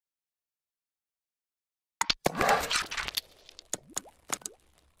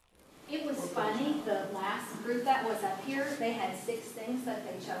funny, the last group that was up here, they had 6 things that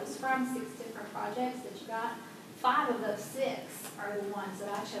they chose from, 6 different projects that you got. 5 of those 6 are the ones that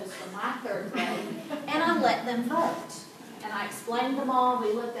I chose for my 3rd grade, and I let them vote. And I explained them all.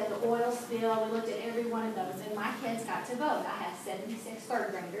 We looked at the oil spill. We looked at every one of those, and my kids got to vote. I had 76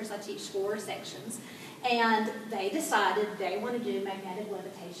 3rd graders. I teach 4 sections, and they decided they want to do magnetic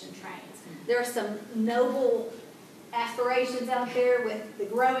levitation trains. There are some noble aspirations out there with the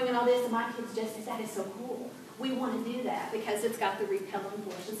growing and all this, and my kids just said, that is so cool. We want to do that because it's got the repelling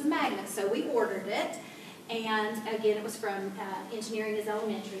forces of magnets. So we ordered it. And again, it was from Engineering is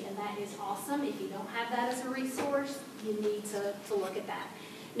Elementary, and that is awesome. If you don't have that as a resource, you need to look at that.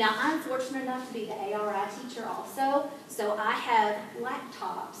 Now, I'm fortunate enough to be the ARI teacher also, so I have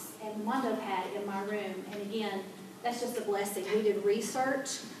laptops and MondoPad in my room. And again, that's just a blessing. We did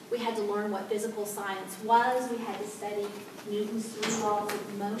research. We had to learn what physical science was. We had to study Newton's 3 laws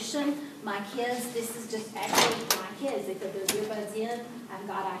of motion. My kids, this is just actually my kids. They put those earbuds in. I've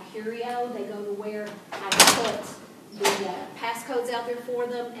got iCurio. They go to where I put the passcodes out there for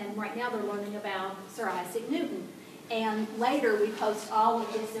them. And right now they're learning about Sir Isaac Newton. And later we post all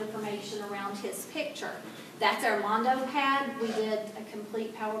of this information around his picture. That's our MondoPad. We did a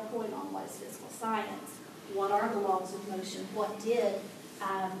complete PowerPoint on what is physical science. What are the laws of motion? What did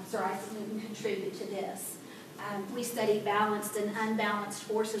Sir Isaac Newton contribute to this? We studied balanced and unbalanced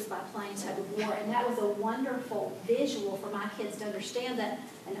forces by playing Tug-O-War, and that was a wonderful visual for my kids to understand that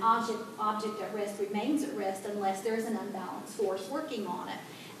an object at rest remains at rest unless there is an unbalanced force working on it.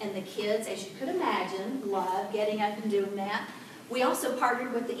 And the kids, as you could imagine, love getting up and doing that. We also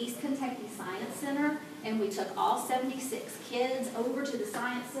partnered with the East Kentucky Science Center, and we took all 76 kids over to the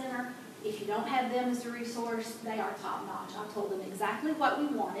Science Center. If you don't have them as a resource, they are top-notch. I told them exactly what we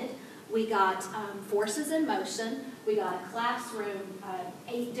wanted. We got forces in motion. We got a classroom,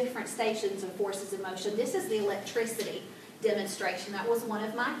 8 different stations of forces in motion. This is the electricity demonstration. That was one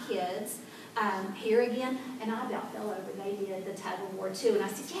of my kids. Here again, and I about fell over. They did the Tug-O-War too, and I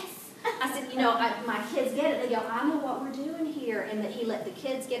said, yes. I said, you know, my kids get it. They go, I know what we're doing here, and that he let the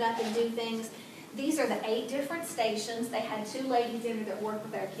kids get up and do things. These are the 8 different stations. They had 2 ladies in there that worked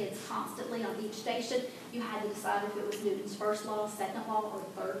with our kids constantly on each station. You had to decide if it was Newton's 1st law, 2nd law,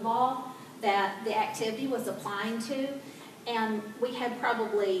 or 3rd law that the activity was applying to. And we had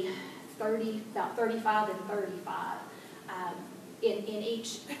probably about 35 and 35 in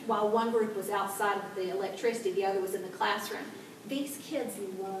each, while one group was outside of the electricity, the other was in the classroom. These kids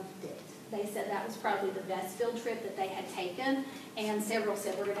loved it. They said that was probably the best field trip that they had taken, and several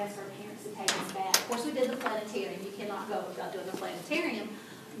said, we're going to ask our parents to take us back. Of course, we did the planetarium. You cannot go without doing the planetarium,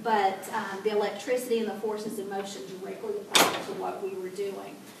 but the electricity and the forces in motion directly applied to what we were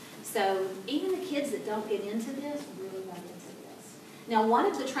doing. So even the kids that don't get into this really got into this. Now, one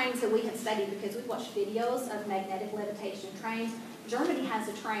of the trains that we had studied, because we watched videos of magnetic levitation trains, Germany has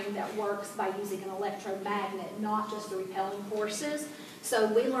a train that works by using an electromagnet, not just the repelling forces. So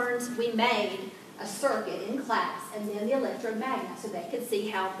we made a circuit in class and then the electromagnet so they could see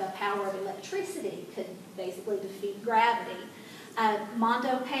how the power of electricity could basically defeat gravity.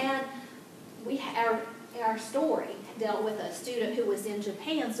 MondoPad, our story dealt with a student who was in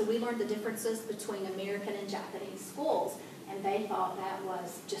Japan, so we learned the differences between American and Japanese schools. And they thought that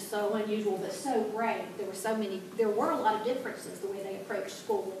was just so unusual, but so great. There were a lot of differences the way they approached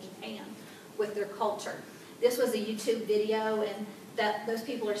school in Japan with their culture. This was a YouTube video, and those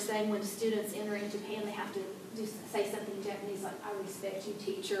people are saying when students entering Japan, they have to say something in Japanese like, I respect you,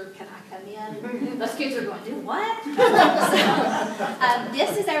 teacher, can I come in? Those kids are going, do what?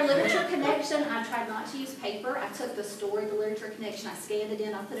 This is our literature connection. I tried not to use paper. I took the story, the literature connection, I scanned it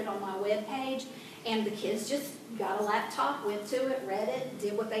in, I put it on my web page, and the kids just got a laptop, went to it, read it,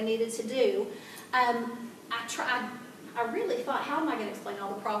 did what they needed to do. I really thought, how am I going to explain all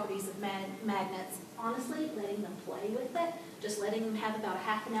the properties of magnets? Honestly, letting them play with it, just letting them have about a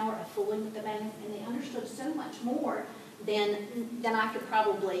half an hour of fooling with the magnets, and they understood so much more than I could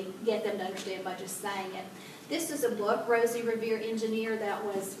probably get them to understand by just saying it. This is a book, Rosie Revere Engineer, that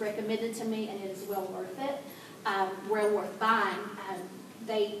was recommended to me, and it is well worth it, well worth buying.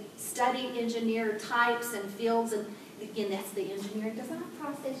 They studied engineer types and fields, and again, that's the engineering design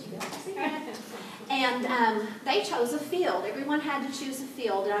process. You guys see that? And they chose a field. Everyone had to choose a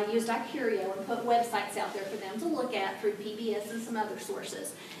field, and I used iCurio and put websites out there for them to look at through PBS and some other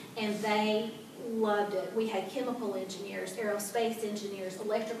sources. And they loved it. We had chemical engineers, aerospace engineers,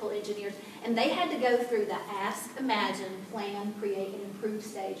 electrical engineers, and they had to go through the ask, imagine, plan, create, and improve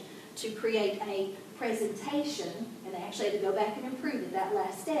stage to create a presentation, and they actually had to go back and improve it, that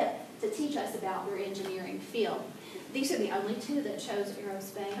last step, to teach us about their engineering field. These are the only 2 that chose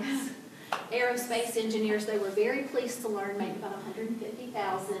aerospace. aerospace engineers. They were very pleased to learn, make about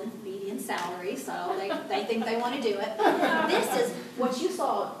 $150,000 median salary, so they think they want to do it. This is what you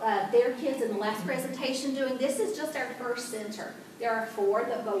saw their kids in the last presentation doing. This is just our first center. There are 4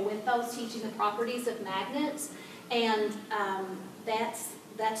 that go with those, teaching the properties of magnets, and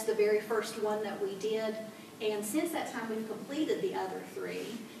that's the very first one that we did. And since that time, we've completed the other 3.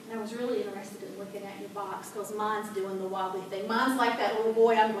 And I was really interested in looking at your box, because mine's doing the wobbly thing. Mine's like that little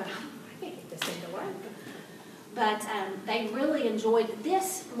boy. I'm going, I can't get this thing to work. But they really enjoyed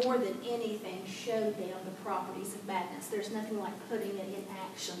this more than anything, showed them the properties of magnets. There's nothing like putting it in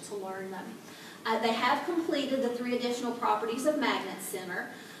action to learn them. They have completed the 3 additional properties of Magnet Center.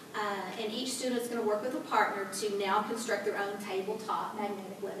 And each student's going to work with a partner to now construct their own tabletop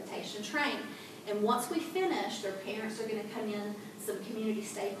magnetic levitation train. And once we finish, their parents are going to come in, some community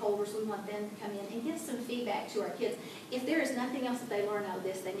stakeholders, we want them to come in and give some feedback to our kids. If there is nothing else that they learn out of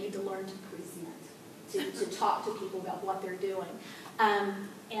this, they need to learn to present, to talk to people about what they're doing.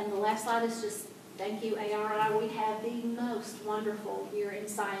 And the last slide is just, thank you, ARI. We have the most wonderful year in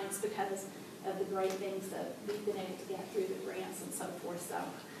science because of the great things that we've been able to get through the grants and so forth. So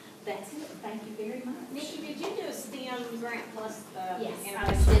that's it. Thank you very much. Nickie, did you do a STEM grant plus the? Yes. And